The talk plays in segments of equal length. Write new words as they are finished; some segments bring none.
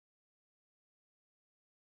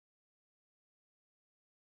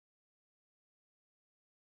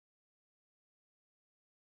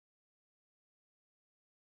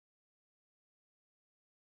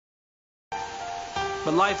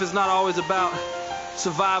But life is not always about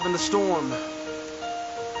surviving the storm.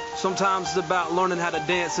 Sometimes it's about learning how to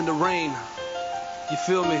dance in the rain. You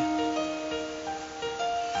feel me?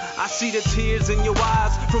 I see the tears in your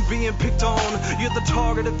eyes from being picked on. You're the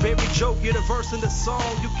target of every joke, you're the verse in the song.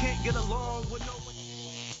 You can't get along with no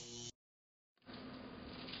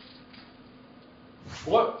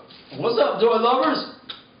one. What's up, joy lovers?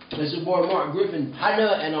 It's your boy Marc Griffin,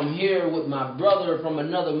 and I'm here with my brother from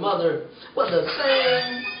another mother, but the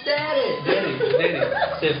same daddy. Daddy.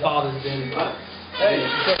 Said father's daddy. Hey,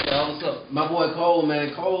 what's up? My boy Cole,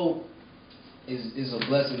 man. Cole is a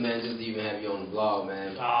blessing, man, just to even have you on the vlog,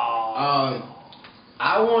 man.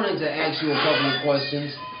 I wanted to ask you a couple of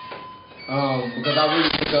questions because I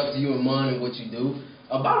really look up to you and Mon and what you do.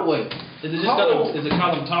 By the way, is it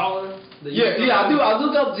Colin taller? Yeah, I do. I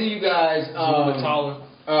look up to you guys. Taller.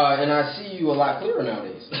 And I see you a lot clearer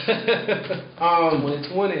nowadays.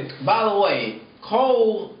 2020. By the way,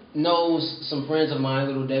 Cole knows some friends of mine,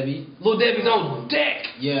 Little Debbie. Little Debbie's on deck.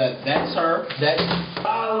 Yeah, that's her.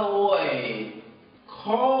 By the way,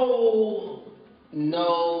 Cole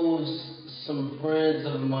knows some friends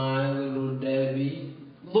of mine, Little Debbie.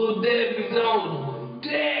 Little Debbie's on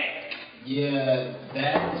deck. Yeah,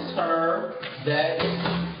 that's her. That's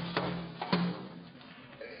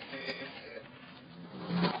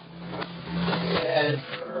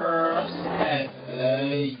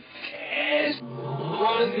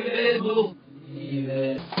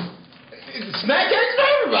Smack cakes for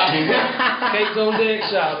everybody. Cakes on deck,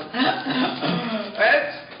 shout.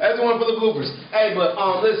 That's one for the bloopers. Hey, but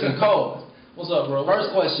listen, Cole. What's up, bro?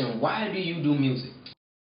 First question: why do you do music?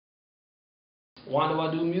 Why do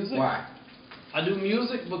I do music? Why? I do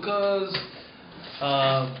music because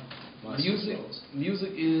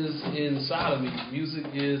music is inside of me. Music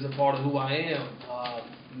is a part of who I am.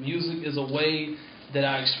 Music is a way that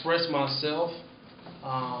I express myself,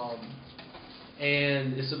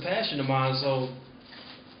 and it's a passion of mine. So,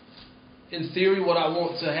 in theory, what I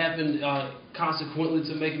want to happen consequently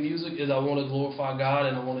to making music is I want to glorify God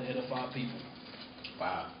and I want to edify people.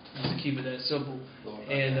 Wow. Just to keep it that simple.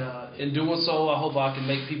 And in doing so, I hope I can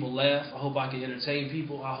make people laugh. I hope I can entertain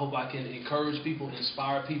people. I hope I can encourage people,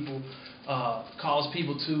 inspire people, cause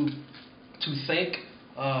people to think,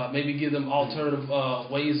 maybe give them alternative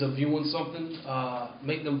ways of viewing something,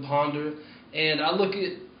 make them ponder. And I look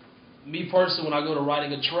at me personally, when I go to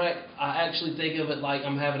writing a track, I actually think of it like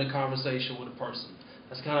I'm having a conversation with a person.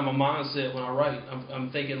 That's kind of my mindset when I write. I'm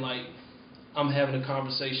thinking like I'm having a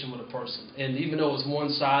conversation with a person. And even though it's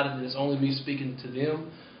one-sided and it's only me speaking to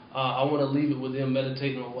them, I want to leave it with them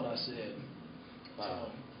meditating on what I said. Wow.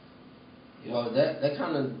 So, yeah. Well, that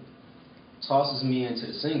kind of tosses me into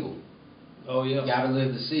the single. Oh, yeah. Gotta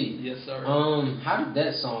Live to See. Yes, sir. How did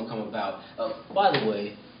that song come about? By the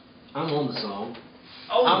way, I'm on the song.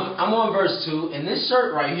 Oh. I'm on verse 2, and this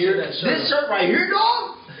shirt right here,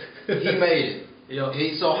 dog, he made it. Yep.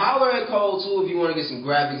 So holler at Cole too if you want to get some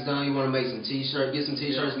graphics done, you want to make some t-shirts, get some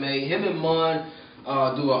t-shirts made. Him and Mon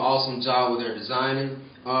do an awesome job with their designing.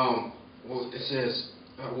 Well, it says,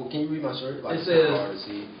 can you read my shirt? It says,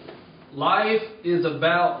 life is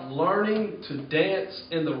about learning to dance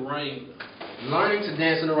in the rain. Learning to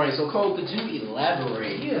dance in the rain. So Cole, could you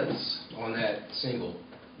elaborate on that single?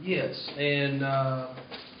 Yes, and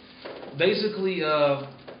basically the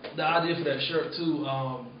idea for that shirt too,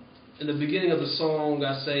 in the beginning of the song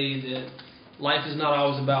I say that life is not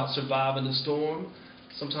always about surviving the storm.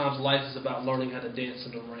 Sometimes life is about learning how to dance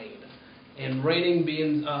in the rain. And raining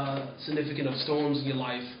being significant of storms in your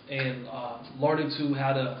life, and learning to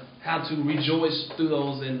how to rejoice through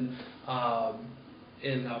those and I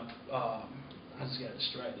just got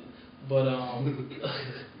distracted. But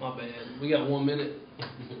my bad. We got 1 minute.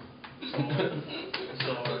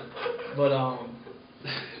 Sorry. But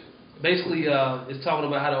basically, it's talking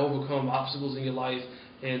about how to overcome obstacles in your life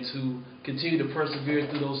and to continue to persevere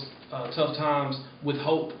through those tough times with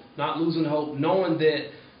hope, not losing hope, knowing that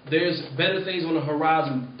there's better things on the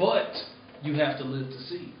horizon, but you have to live to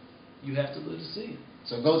see. You have to live to see.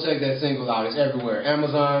 So go check that single out. It's everywhere.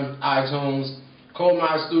 Amazon, iTunes,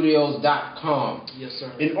 ColeMyStudios.com. Yes,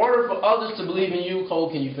 sir. In order for others to believe in you, Cole,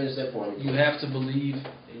 can you finish that for me? You have to believe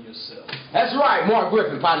in yourself. That's right, Marc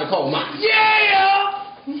Griffin, partner Cole. Yeah!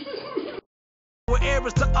 We're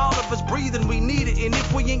heirs to all of us breathing, we need it. And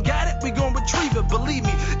if we ain't got it, we gon' retrieve it. Believe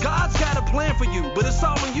me, God's got a plan for you. But it's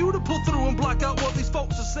all on you to pull through and block out what these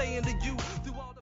folks are saying to you.